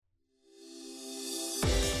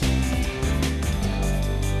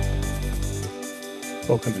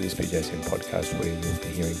Welcome to this BJSM podcast where you'll be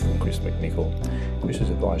hearing from Chris McNicholl. Chris is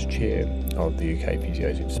the Vice Chair of the UK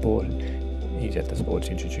Physios in Sport. He's at the Sports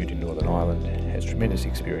Institute in Northern Ireland, has tremendous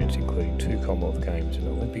experience including 2 Commonwealth Games and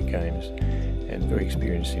Olympic Games, and very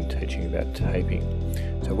experienced in teaching about taping.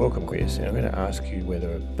 So welcome, Chris, and I'm going to ask you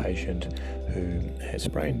whether a patient who has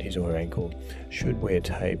sprained his or her ankle should wear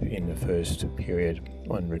tape in the first period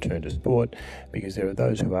on return to sport, because there are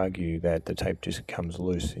those who argue that the tape just comes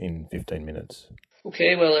loose in 15 minutes.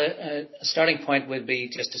 Okay, well, a starting point would be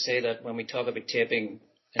just to say that when we talk about taping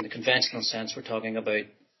in the conventional sense, we're talking about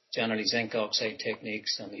generally zinc oxide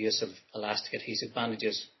techniques and the use of elastic adhesive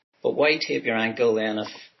bandages. But why tape your ankle then if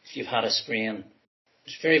you've had a sprain?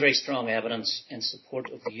 There's very, very strong evidence in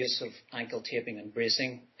support of the use of ankle taping and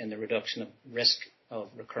bracing in the reduction of risk of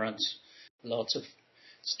recurrence. Lots of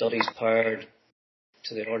studies powered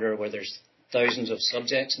to the order where there's thousands of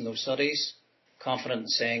subjects in those studies, confident in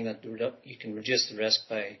saying that you can reduce the risk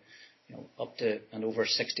by up to and over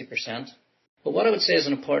 60%. But what I would say is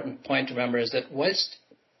an important point to remember is that whilst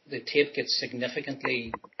the tape gets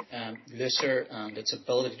significantly looser and its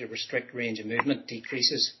ability to restrict range of movement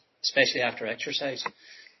decreases, especially after exercise,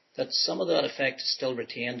 that some of that effect is still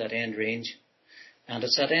retained at end range. And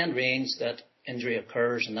it's at end range that injury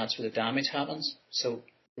occurs, and that's where the damage happens. So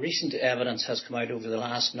recent evidence has come out over the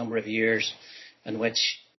last number of years in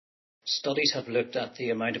which studies have looked at the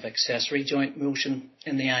amount of accessory joint motion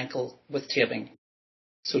in the ankle with taping.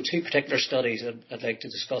 So 2 particular studies I'd like to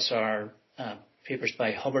discuss are papers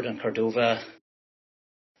by Hubbard and Cordova,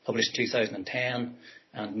 published in 2010,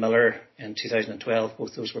 and Miller in 2012.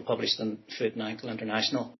 Both those were published in Foot and Ankle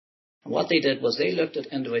International. And what they did was they looked at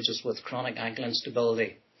individuals with chronic ankle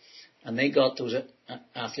instability, and they got those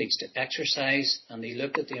athletes to exercise, and they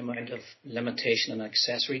looked at the amount of limitation in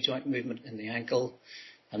accessory joint movement in the ankle,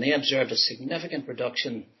 and they observed a significant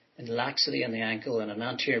reduction in laxity in the ankle in an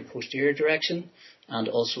anterior-posterior direction and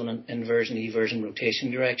also in an inversion-eversion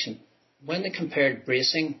rotation direction. When they compared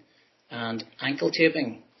bracing and ankle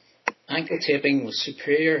taping was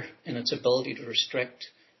superior in its ability to restrict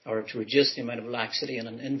or to reduce the amount of laxity in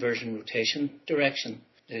an inversion rotation direction.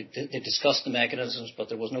 They discussed the mechanisms, but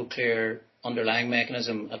there was no clear underlying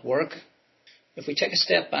mechanism at work. If we take a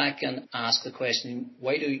step back and ask the question,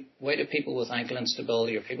 why do people with ankle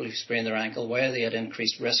instability or people who sprain their ankle, why are they at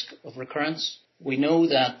increased risk of recurrence? We know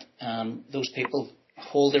that those people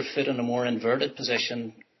hold their foot in a more inverted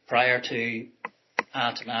position prior to,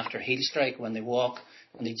 at and after heel strike when they walk,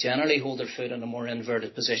 and they generally hold their foot in a more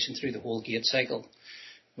inverted position through the whole gait cycle.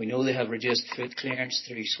 We know they have reduced foot clearance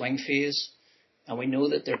through swing phase, and we know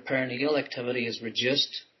that their perineal activity is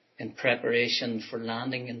reduced in preparation for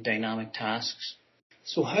landing and dynamic tasks.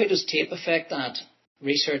 So how does tape affect that?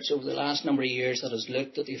 Research over the last number of years that has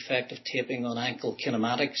looked at the effect of taping on ankle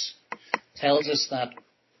kinematics tells us that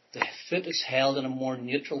the foot is held in a more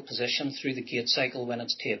neutral position through the gait cycle when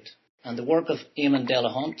it's taped. And the work of Eamonn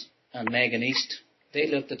Delahut and McNicholl,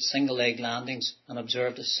 they looked at single leg landings and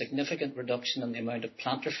observed a significant reduction in the amount of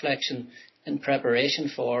plantar flexion in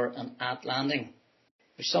preparation for and at landing.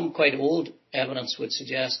 There's some quite old evidence would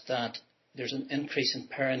suggest that there's an increase in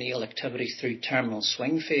perineal activity through terminal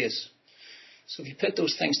swing phase. So if you put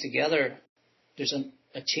those things together, there's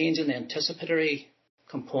a change in the anticipatory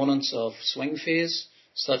components of swing phase,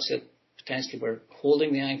 such that potentially we're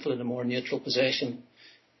holding the ankle in a more neutral position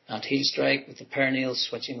at heel strike with the perineal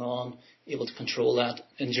switching on, able to control that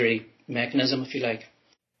injury mechanism, if you like.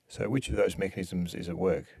 So which of those mechanisms is at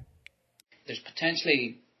work? There's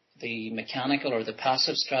potentially the mechanical or the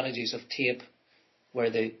passive strategies of tape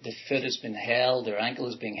where the foot has been held, their ankle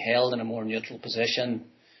is being held in a more neutral position,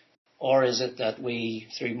 or is it that we,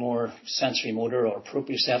 through more sensory motor or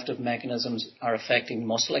proprioceptive mechanisms, are affecting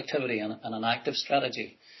muscle activity and an active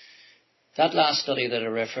strategy? That last study that I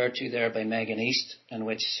referred to there by Megan East, in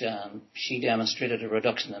which she demonstrated a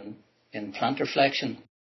reduction in plantar flexion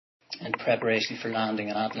in preparation for landing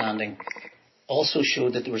and at landing, also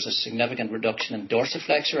showed that there was a significant reduction in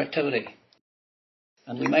dorsiflexor activity.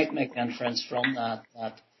 And we might make inference from that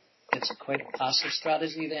it's quite a passive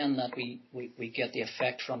strategy then that we get the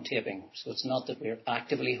effect from taping. So it's not that we're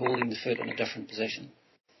actively holding the foot in a different position.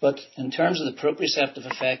 But in terms of the proprioceptive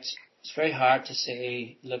effects, it's very hard to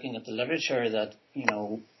say, looking at the literature, that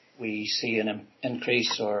we see an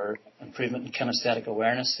increase or improvement in kinesthetic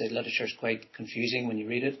awareness. The literature is quite confusing when you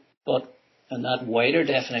read it. But in that wider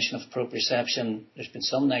definition of proprioception, there's been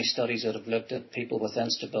some nice studies that have looked at people with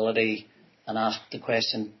instability and asked the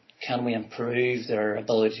question, can we improve their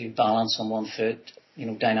ability to balance on one foot,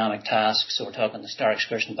 dynamic tasks? So we're talking the Star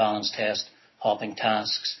Excursion Balance Test, hopping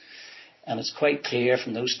tasks. And it's quite clear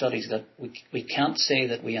from those studies that we can't say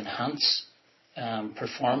that we enhance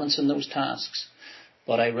performance in those tasks.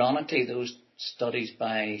 But ironically, those studies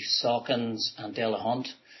by Sawkins and Delahut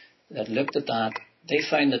that looked at that, they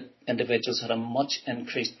found that individuals had a much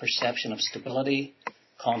increased perception of stability,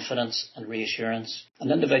 confidence and reassurance.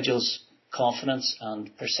 An individual's confidence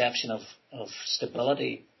and perception of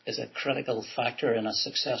stability is a critical factor in a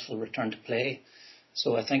successful return to play.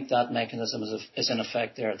 So I think that mechanism is in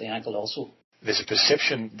effect there at the ankle also. There's a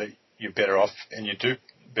perception that you're better off, and you do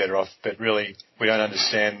better off, but really we don't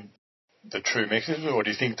understand the true mechanism, or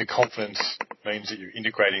do you think the confidence means that you're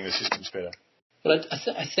integrating the systems better? Well,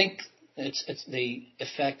 I think it's the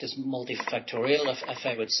effect is multifactorial. If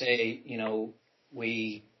I would say,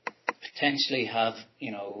 we potentially have,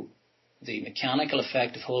 the mechanical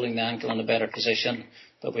effect of holding the ankle in a better position,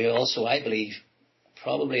 but we also, I believe,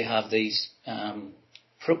 probably have these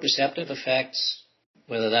proprioceptive effects,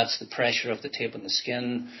 whether that's the pressure of the tape on the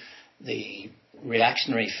skin, the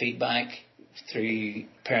reactionary feedback through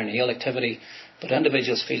perineal activity, but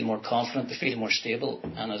individuals feel more confident, they feel more stable,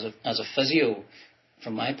 and as a physio,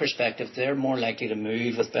 from my perspective, they're more likely to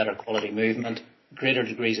move with better quality movement, greater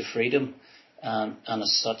degrees of freedom, and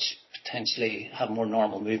as such potentially have more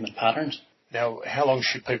normal movement patterns. Now, how long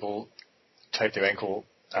should people tape their ankle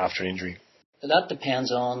after injury? That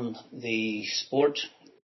depends on the sport,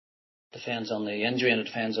 depends on the injury, and it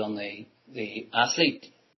depends on the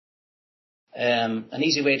athlete. An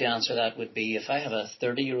easy way to answer that would be if I have a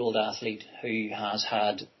 30-year-old athlete who has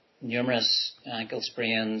had numerous ankle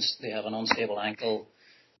sprains, they have an unstable ankle,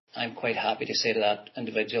 I'm quite happy to say to that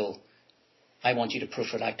individual, I want you to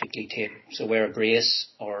prophylactically tape, so wear a brace.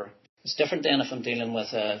 Or it's different then if I'm dealing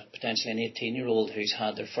with potentially an 18-year-old who's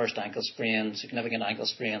had their first ankle sprain, significant ankle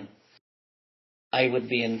sprain. I would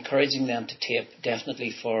be encouraging them to tape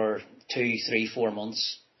definitely for 2, 3, 4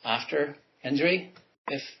 months after injury.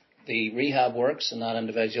 If the rehab works and that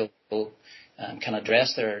individual can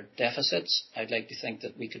address their deficits, I'd like to think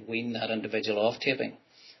that we could wean that individual off taping.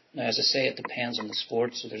 Now, as I say, it depends on the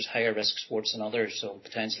sport, so there's higher risk sports than others, so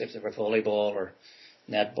potentially if they were volleyball or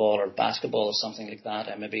netball or basketball or something like that,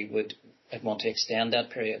 I'd want to extend that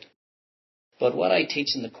period. But what I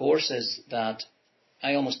teach in the course is that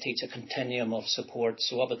I almost teach a continuum of support.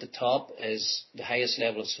 So up at the top is the highest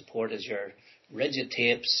level of support is your rigid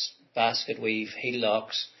tapes, basket weave, heel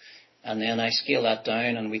locks, and then I scale that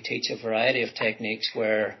down and we teach a variety of techniques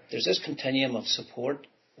where there's this continuum of support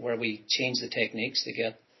where we change the techniques to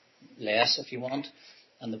get less if you want,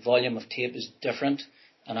 and the volume of tape is different,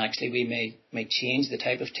 and actually we may change the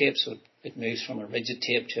type of tape so it moves from a rigid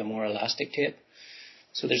tape to a more elastic tape.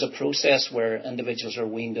 So there's a process where individuals are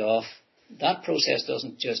weaned off. That process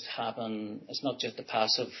doesn't just happen, it's not just the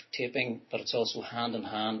passive taping, but it's also hand in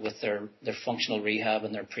hand with their functional rehab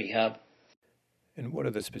and their prehab. And what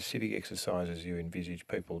are the specific exercises you envisage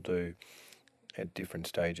people do at different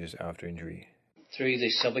stages after injury? Through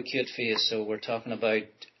the subacute phase, so we're talking about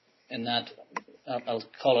in that, I'll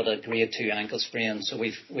call it a grade 2 ankle sprain. So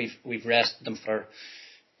we've rested them for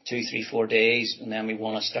 2, 3, 4 days, and then we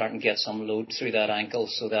want to start and get some load through that ankle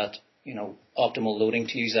so that, optimal loading,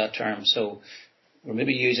 to use that term. So we're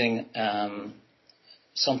maybe using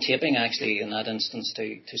some taping actually in that instance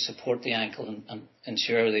to support the ankle and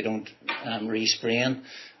ensure they don't re-sprain.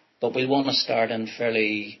 But we want to start in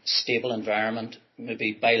fairly stable environment,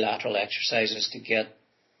 maybe bilateral exercises to get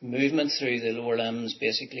movement through the lower limbs,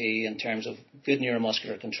 basically in terms of good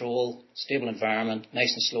neuromuscular control, stable environment,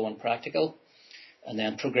 nice and slow and practical, and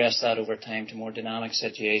then progress that over time to more dynamic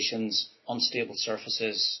situations, unstable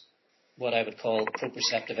surfaces, what I would call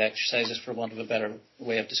proprioceptive exercises for want of a better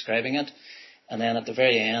way of describing it. And then at the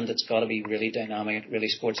very end, it's got to be really dynamic, really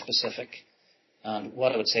sport specific. And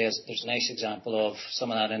what I would say is there's a nice example of some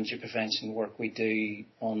of that injury prevention work we do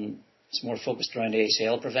on, it's more focused around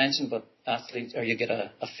ACL prevention, but athletes, or you get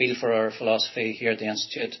a feel for our philosophy here at the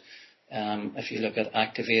Institute. If you look at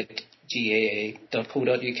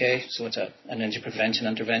activategaa.co.uk, so it's an injury prevention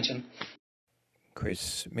intervention.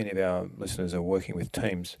 Chris, many of our listeners are working with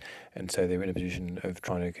teams, and so they're in a position of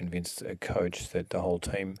trying to convince a coach that the whole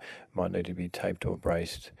team might need to be taped or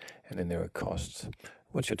braced, and then there are costs.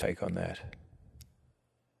 What's your take on that?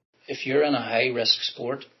 If you're in a high-risk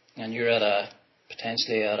sport and you're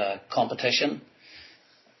potentially at a competition,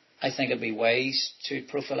 I think it'd be wise to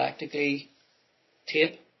prophylactically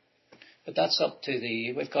tape. But that's up to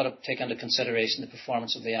we've got to take into consideration the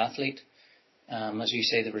performance of the athlete. As you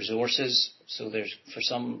say, the resources. So for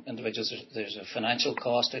some individuals, there's a financial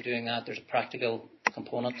cost of doing that. There's a practical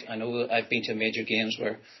component. I know I've been to major games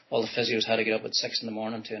where all the physios had to get up at 6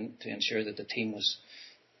 a.m. to ensure that the team was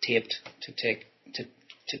taped to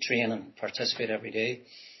train and participate every day.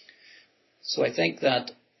 So I think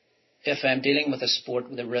that if I'm dealing with a sport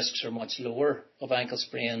where the risks are much lower of ankle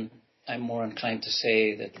sprain, I'm more inclined to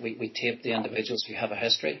say that we tape the individuals who have a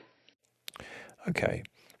history. Okay.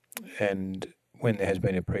 And when there has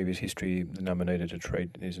been a previous history, the number needed to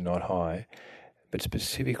treat is not high. But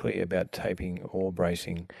specifically about taping or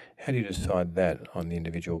bracing, how do you decide that on the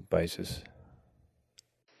individual basis?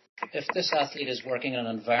 If this athlete is working in an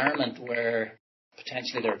environment where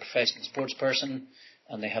potentially they're a professional sports person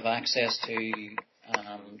and they have access to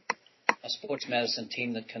a sports medicine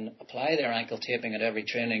team that can apply their ankle taping at every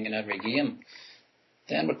training and every game,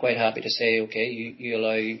 then we're quite happy to say, okay, you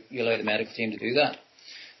allow the medical team to do that.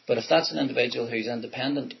 But if that's an individual who's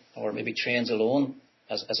independent or maybe trains alone,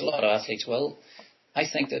 as a lot of athletes will, I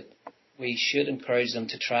think that we should encourage them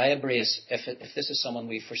to try a brace. If this is someone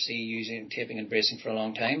we foresee using taping and bracing for a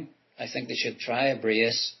long time, I think they should try a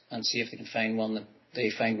brace and see if they can find one that they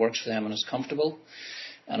find works for them and is comfortable.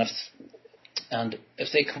 And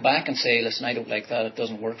if they come back and say, listen, I don't like that, it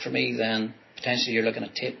doesn't work for me, then potentially you're looking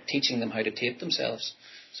at teaching them how to tape themselves.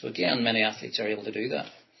 So again, many athletes are able to do that.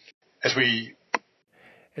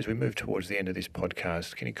 As we move towards the end of this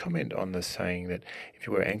podcast, can you comment on the saying that if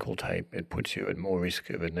you wear ankle tape, it puts you at more risk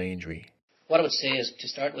of a knee injury? What I would say is, to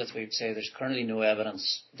start with, we would say there's currently no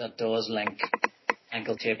evidence that does link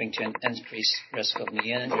ankle taping to an increased risk of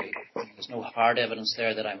knee injury. There's no hard evidence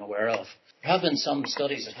there that I'm aware of. There have been some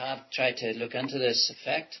studies that have tried to look into this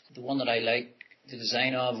effect. The one that I like the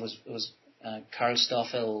design of was Karl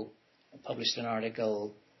Stoffel published an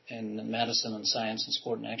article in Medicine and Science and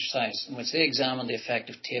Sport and Exercise, in which they examined the effect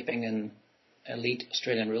of taping in elite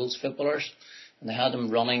Australian rules footballers. And they had them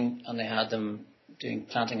running and they had them doing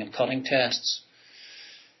planting and cutting tests.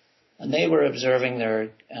 And they were observing their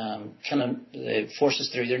the forces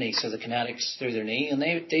through their knee, so the kinetics through their knee. And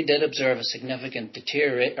they did observe a significant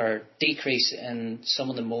decrease in some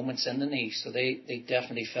of the moments in the knee. So they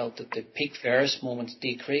definitely felt that the peak varus moments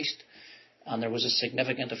decreased, and there was a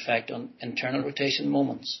significant effect on internal rotation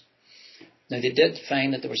moments. Now, they did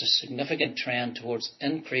find that there was a significant trend towards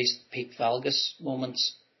increased peak valgus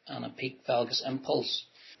moments, and a peak valgus impulse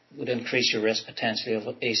would increase your risk potentially of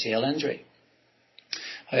ACL injury.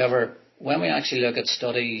 However, when we actually look at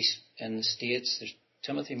studies in the States,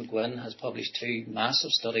 Timothy McGuinn has published 2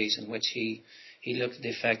 massive studies in which he looked at the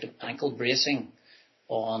effect of ankle bracing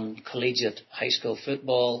on collegiate high school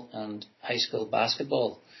football and high school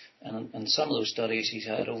basketball. And in some of those studies, he's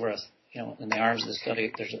had over, in the arms of the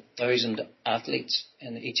study, there's 1,000 athletes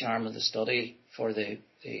in each arm of the study for the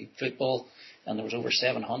football, and there was over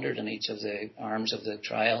 700 in each of the arms of the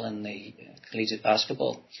trial in the collegiate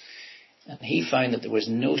basketball. And he found that there was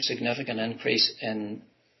no significant increase in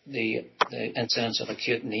the incidence of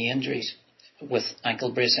acute knee injuries with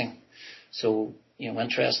ankle bracing. So,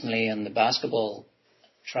 interestingly, in the basketball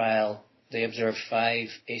trial, they observed 5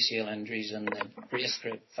 ACL injuries in the brace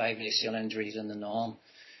group, 5 ACL injuries in the non.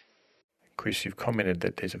 Chris, you've commented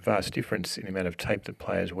that there's a vast difference in the amount of tape that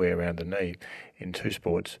players wear around the knee in 2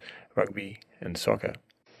 sports, rugby and soccer.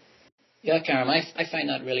 Yeah, Karen, I find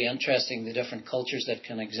that really interesting, the different cultures that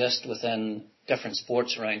can exist within different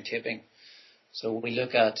sports around taping. So we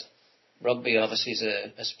look at rugby, obviously, is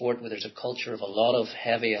a sport where there's a culture of a lot of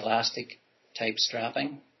heavy elastic type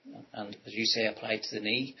strapping, and as you say, applied to the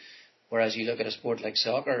knee. Whereas you look at a sport like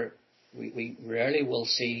soccer, we rarely will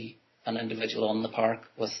see an individual on the park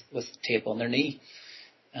with tape on their knee.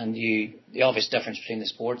 And the obvious difference between the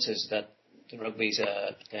sports is that the rugby's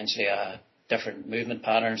potentially a different movement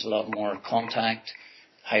patterns, a lot more contact,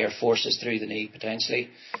 higher forces through the knee potentially.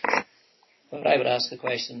 But I would ask the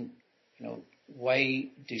question, why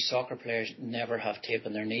do soccer players never have tape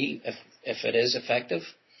in their knee if it is effective?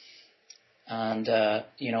 And,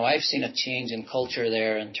 I've seen a change in culture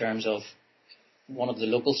there in terms of one of the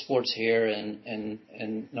local sports here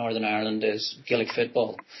in Northern Ireland is Gaelic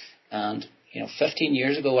football. And, 15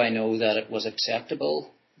 years ago, I know that it was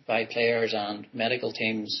acceptable by players and medical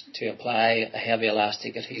teams to apply a heavy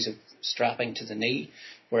elastic adhesive strapping to the knee,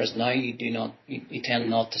 whereas now you tend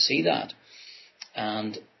not to see that.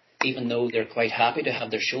 And even though they're quite happy to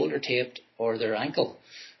have their shoulder taped or their ankle.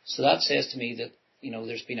 So that says to me that,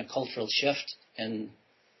 there's been a cultural shift in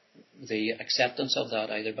the acceptance of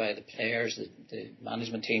that, either by the players, the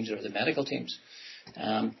management teams, or the medical teams.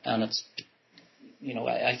 And it's,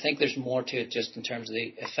 I think there's more to it just in terms of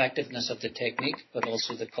the effectiveness of the technique, but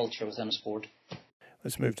also the culture within a sport.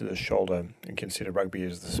 Let's move to the shoulder and consider rugby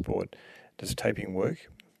as the sport. Does taping work?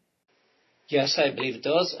 Yes, I believe it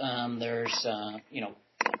does. There's,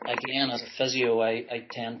 again, as a physio, I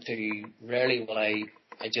tend to rarely will I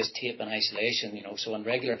just tape in isolation, So in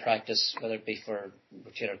regular practice, whether it be for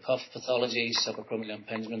rotator cuff pathologies, subacromial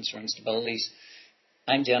impingements or instabilities,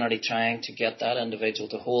 I'm generally trying to get that individual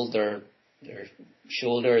to hold their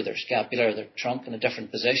shoulder, their scapula, their trunk in a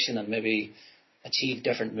different position and maybe achieve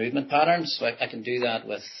different movement patterns. So I can do that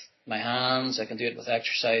with my hands. I can do it with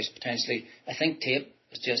exercise potentially. I think tape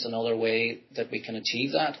is just another way that we can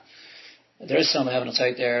achieve that. There is some evidence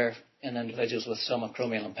out there in individuals with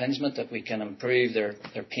subacromial impingement that we can improve their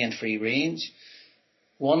pain-free range.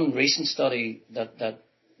 One recent study that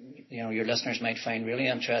your listeners might find really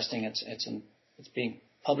interesting, it's being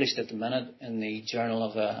published at the minute in the Journal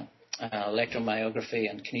of Electromyography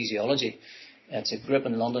and Kinesiology. It's a group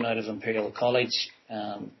in London out of Imperial College.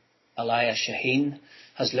 Alaya Shaheen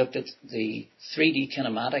has looked at the 3D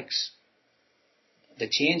kinematics, the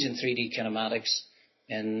change in 3D kinematics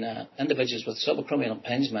in individuals with subacromial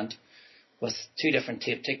impingement with two different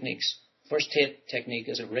tape techniques. First tape technique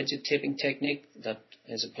is a rigid taping technique that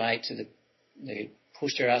is applied to the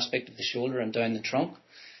posterior aspect of the shoulder and down the trunk.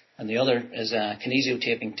 And the other is a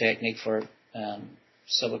kinesio-taping technique for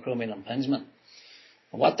subacromial impingement.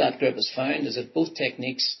 And what that group has found is that both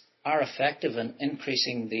techniques are effective in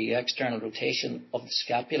increasing the external rotation of the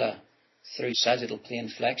scapula through sagittal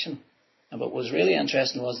plane flexion. And what was really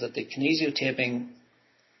interesting was that the kinesio-taping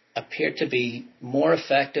appeared to be more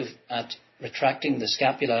effective at retracting the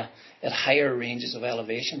scapula at higher ranges of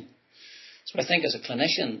elevation. So I think as a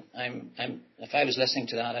clinician, if I was listening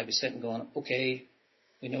to that, I'd be sitting going, okay,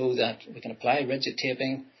 we know that we can apply rigid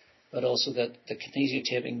taping, but also that the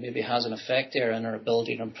kinesio-taping maybe has an effect there in our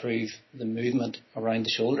ability to improve the movement around the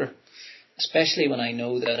shoulder, especially when I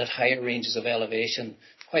know that at higher ranges of elevation,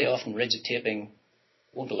 quite often rigid taping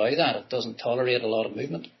won't allow that. It doesn't tolerate a lot of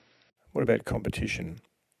movement. What about competition?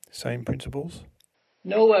 Same principles?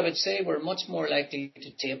 No, I would say we're much more likely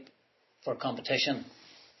to tape for competition.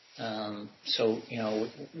 The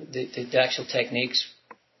actual techniques,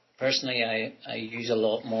 personally, I use a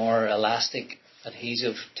lot more elastic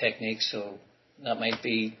adhesive techniques. So that might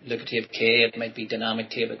be Tape K, it might be dynamic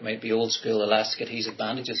tape, it might be old school elastic adhesive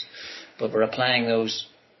bandages. But we're applying those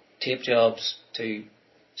tape jobs to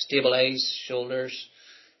stabilize shoulders,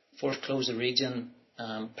 force close the region,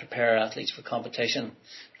 prepare athletes for competition.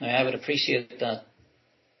 Now, I would appreciate that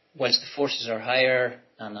whilst the forces are higher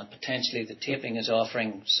and that potentially the taping is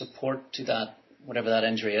offering support to that, whatever that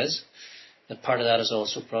injury is, that part of that is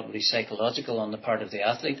also probably psychological on the part of the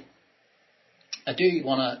athlete. I do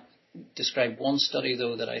want to describe one study,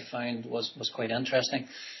 though, that I found was quite interesting.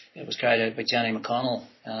 It was carried out by Jenny McConnell.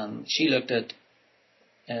 She looked at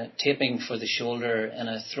taping for the shoulder in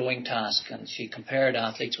a throwing task, and she compared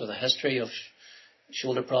athletes with a history of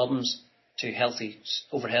shoulder problems to healthy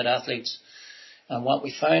overhead athletes. And what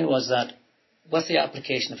we found was that with the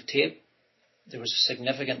application of tape, there was a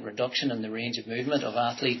significant reduction in the range of movement of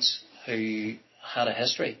athletes who had a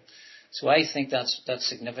history. So I think that's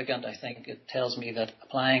significant. I think it tells me that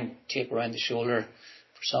applying tape around the shoulder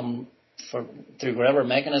through whatever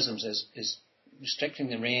mechanisms is restricting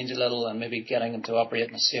the range a little and maybe getting them to operate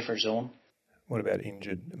in a safer zone. What about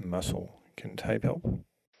injured muscle? Can tape help?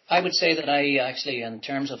 I would say that I actually, in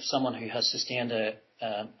terms of someone who has sustained an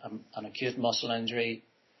acute muscle injury,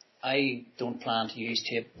 I don't plan to use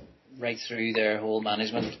tape right through their whole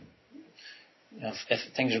management. If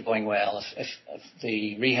things are going well, if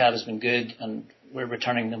the rehab has been good and we're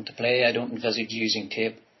returning them to play, I don't envisage using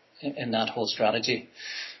tape in that whole strategy.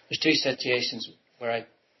 There's two situations where I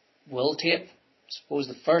will tape. I suppose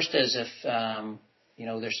the first is if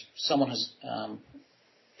there's someone has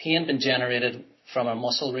pain been generated from a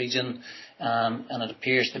muscle region and it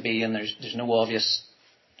appears to be, and there's no obvious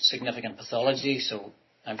significant pathology. So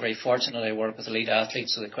I'm very fortunate I work with elite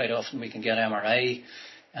athletes, so that quite often we can get MRI.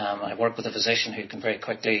 I work with a physician who can very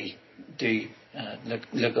quickly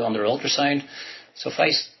look under ultrasound. So if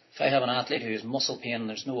I have an athlete who has muscle pain and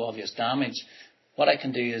there's no obvious damage, what I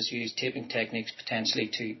can do is use taping techniques potentially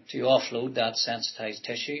to offload that sensitized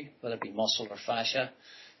tissue, whether it be muscle or fascia,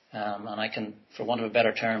 and I can, for want of a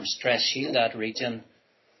better term, stress shield that region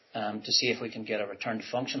to see if we can get a return to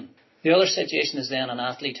function. The other situation is then an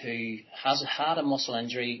athlete who has had a muscle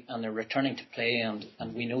injury and they're returning to play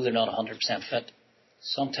and we know they're not 100% fit.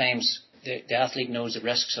 Sometimes the athlete knows the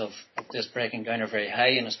risks of this breaking down are very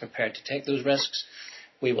high and is prepared to take those risks.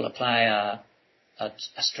 We will apply a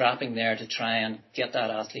strapping there to try and get that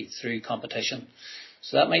athlete through competition.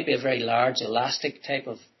 So that might be a very large elastic type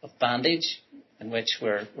of bandage in which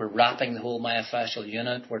we're wrapping the whole myofascial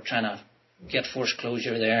unit. We're trying to get force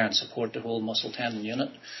closure there and support the whole muscle tendon unit.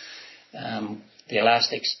 The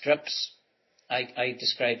elastic strips, I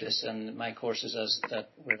describe this in my courses as that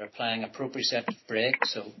we're applying a proprioceptive brake.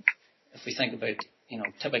 So if we think about,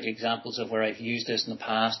 typical examples of where I've used this in the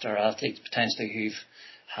past are athletes potentially who've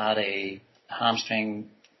had a hamstring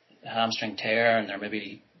tear, and they're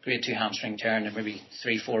maybe grade 2 hamstring tear, and they're maybe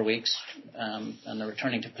 3-4 weeks, and they're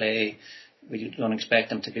returning to play. We don't expect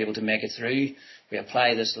them to be able to make it through. We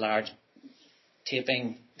apply this large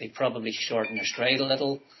taping. They probably shorten their stride a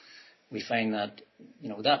little. We find that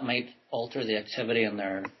that might alter the activity in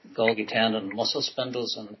their Golgi tendon muscle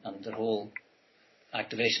spindles and the whole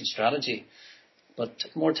activation strategy. But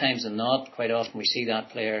more times than not, quite often we see that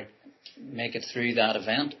player make it through that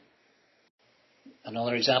event.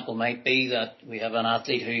 Another example might be that we have an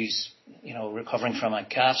athlete who's recovering from a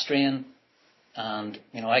calf strain, and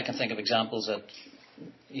I can think of examples that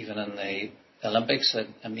even in the Olympics,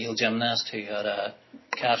 a male gymnast who had a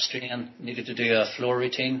calf strain needed to do a floor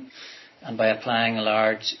routine, and by applying a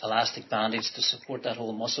large elastic bandage to support that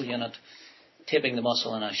whole muscle unit, taping the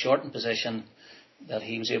muscle in a shortened position, that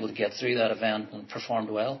he was able to get through that event and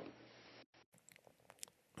performed well.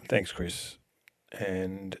 Thanks, Chris.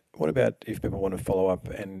 And what about if people want to follow up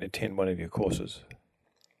and attend one of your courses?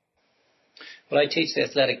 Well, I teach the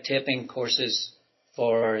athletic taping courses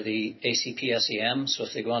for the ACPSEM. So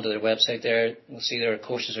if they go onto their website there, you'll see their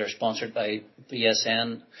courses are sponsored by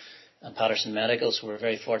BSN and Patterson Medical. So we're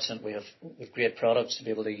very fortunate. We have great products to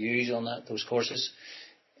be able to use on those courses.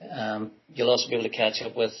 You'll also be able to catch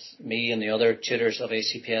up with me and the other tutors of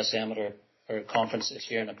ACPSM at our conference this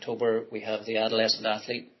year in October. We have the adolescent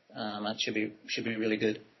athlete. That should be really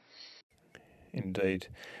good. Indeed.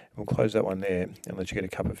 We'll close that one there and let you get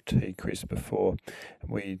a cup of tea, Chris, before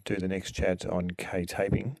we do the next chat on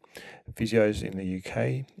K-taping. Physios in the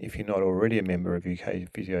UK, if you're not already a member of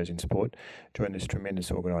UK Physios in Sport, join this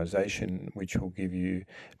tremendous organisation which will give you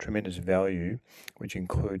tremendous value, which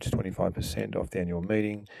includes 25% off the annual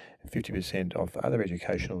meeting, 50% off other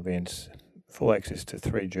educational events, full access to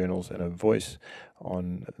 3 journals and a voice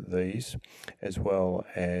on these, as well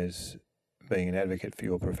as being an advocate for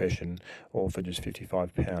your profession, all for just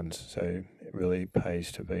 £55. So it really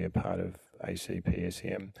pays to be a part of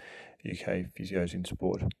ACPSM, UK Physios in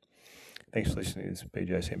Sport. Thanks for listening to this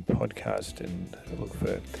BJSM podcast, and look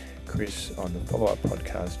for Chris on the follow-up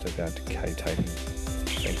podcast about K-taping.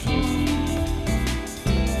 Thanks for listening.